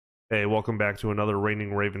Hey, welcome back to another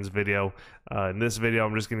Reigning Ravens video. In this video,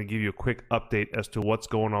 I'm just going to give you a quick update as to what's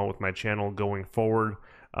going on with my channel going forward.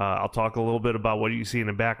 I'll talk a little bit about what you see in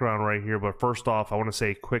the background right here, but first off, I want to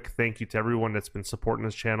say a quick thank you to everyone that's been supporting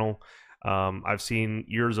this channel. I've seen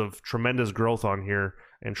years of tremendous growth on here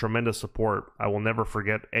and tremendous support. I will never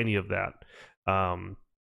forget any of that.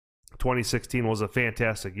 2016 was a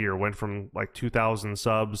fantastic year. Went from like 2,000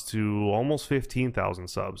 subs to almost 15,000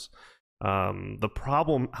 subs. The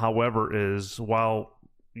problem, however, is while,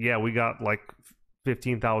 yeah, we got like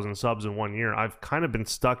 15,000 subs in 1 year, I've kind of been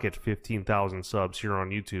stuck at 15,000 subs here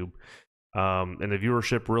on YouTube. And the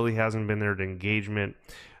viewership really hasn't been there. The engagement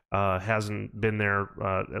hasn't been there,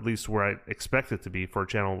 at least where I expect it to be for a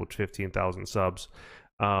channel with 15,000 subs.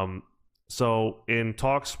 So in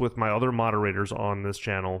talks with my other moderators on this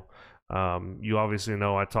channel, you obviously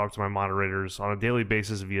know I talk to my moderators on a daily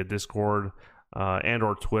basis via Discord and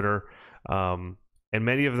or Twitter. And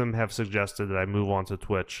many of them have suggested that I move on to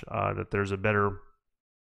Twitch, that there's a better,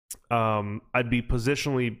 I'd be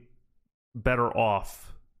positionally better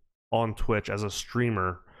off on Twitch as a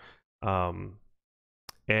streamer, and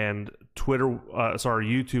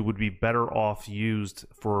YouTube would be better off used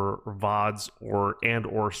for VODs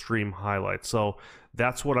or stream highlights. So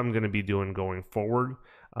that's what I'm going to be doing going forward.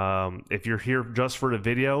 If you're here just for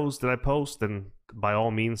the videos that I post, then by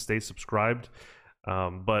all means stay subscribed.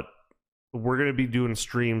 But we're going to be doing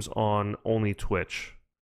streams on only Twitch.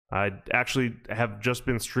 I actually have just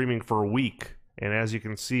been streaming for a week, and as you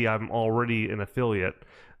can see, I'm already an affiliate.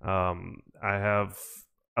 I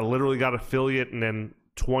literally got affiliate and then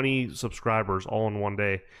 20 subscribers all in one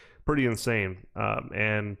day. Pretty insane.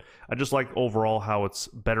 And I just like overall how it's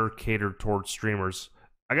better catered towards streamers.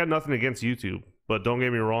 I got nothing against YouTube, but don't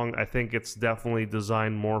get me wrong, I think it's definitely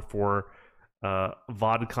designed more for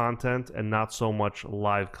VOD content and not so much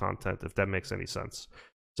live content, if that makes any sense.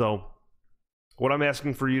 So what I'm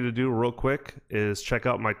asking for you to do real quick is check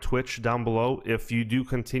out my Twitch down below if you do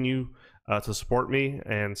continue to support me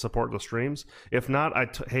and support the streams. If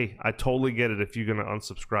not, hey, I totally get it if you're gonna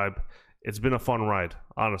unsubscribe. It's been a fun ride,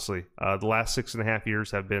 honestly. The last 6.5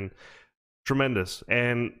 years have been tremendous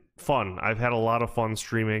and fun. I've had a lot of fun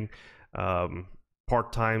streaming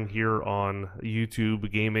part-time here on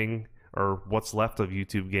YouTube gaming, or what's left of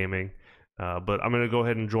YouTube gaming. But I'm going to go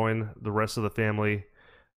ahead and join the rest of the family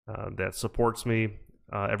that supports me,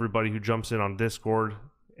 everybody who jumps in on Discord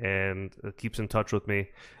and keeps in touch with me.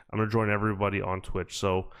 I'm going to join everybody on Twitch.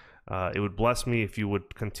 So it would bless me if you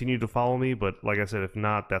would continue to follow me, but like I said, if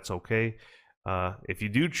not, that's okay. If you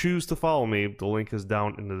do choose to follow me, the link is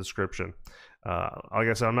down in the description. Like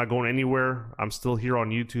I said, I'm not going anywhere. I'm still here on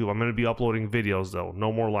YouTube. I'm going to be uploading videos, though.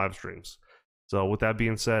 No more live streams. So with that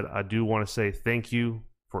being said, I do want to say thank you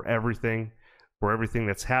for everything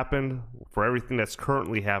that's happened, for everything that's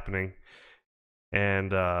currently happening,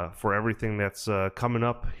 and for everything that's coming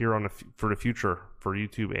up here for the future for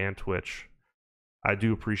YouTube and Twitch. I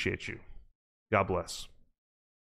do appreciate you. God bless.